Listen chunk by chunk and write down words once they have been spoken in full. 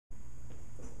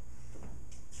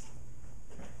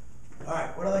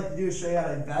what I'd like to do is show you how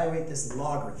to evaluate this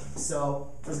logarithm.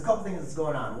 So there's a couple things that's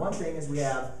going on. One thing is we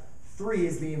have 3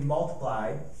 is being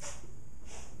multiplied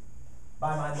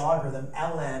by my logarithm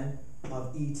ln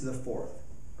of e to the 4th,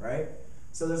 right?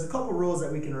 So there's a couple rules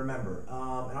that we can remember,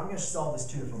 and I'm going to solve this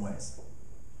 2 different ways.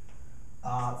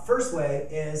 First way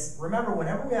is, remember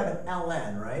whenever we have an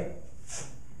ln, right?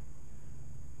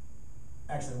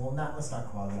 Actually, let's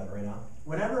not go about that right now.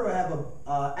 Whenever I have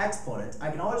an exponent, I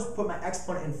can always put my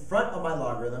exponent in front of my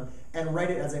logarithm and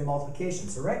write it as a multiplication.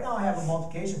 So right now I have a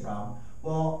multiplication problem.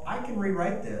 Well, I can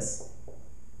rewrite this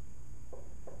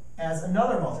as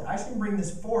another multiplication. I can bring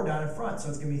this 4 down in front. So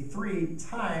it's going to be 3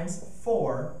 times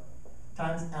 4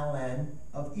 times ln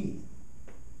of e.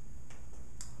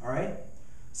 All right?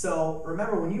 So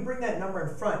remember, when you bring that number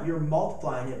in front, you're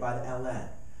multiplying it by the ln.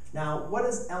 Now, what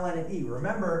is ln of e?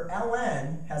 Remember,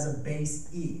 ln has a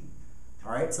base e.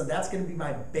 All right, so that's going to be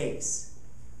my base.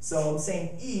 So I'm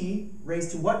saying e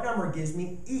raised to what number gives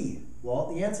me e?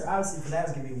 Well, the answer obviously for that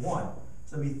is going to be 1.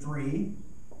 So it'll be 3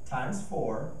 times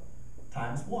 4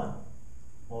 times 1.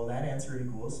 Well, that answer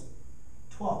equals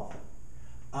 12.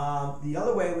 The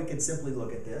other way we could simply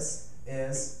look at this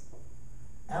is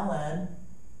ln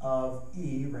of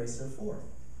e raised to the 4th.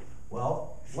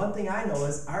 Well, one thing I know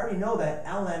is I already know that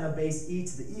ln of base e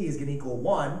to the e is going to equal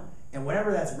 1. And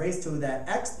whenever that's raised to that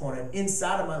exponent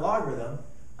inside of my logarithm,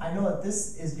 I know that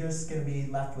this is just going to be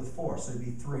left with 4. So it'd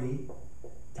be 3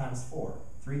 times 4.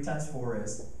 3 times 4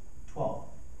 is 12.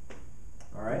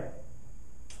 All right?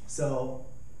 So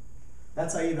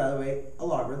that's how you evaluate a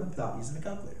logarithm without using a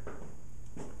calculator.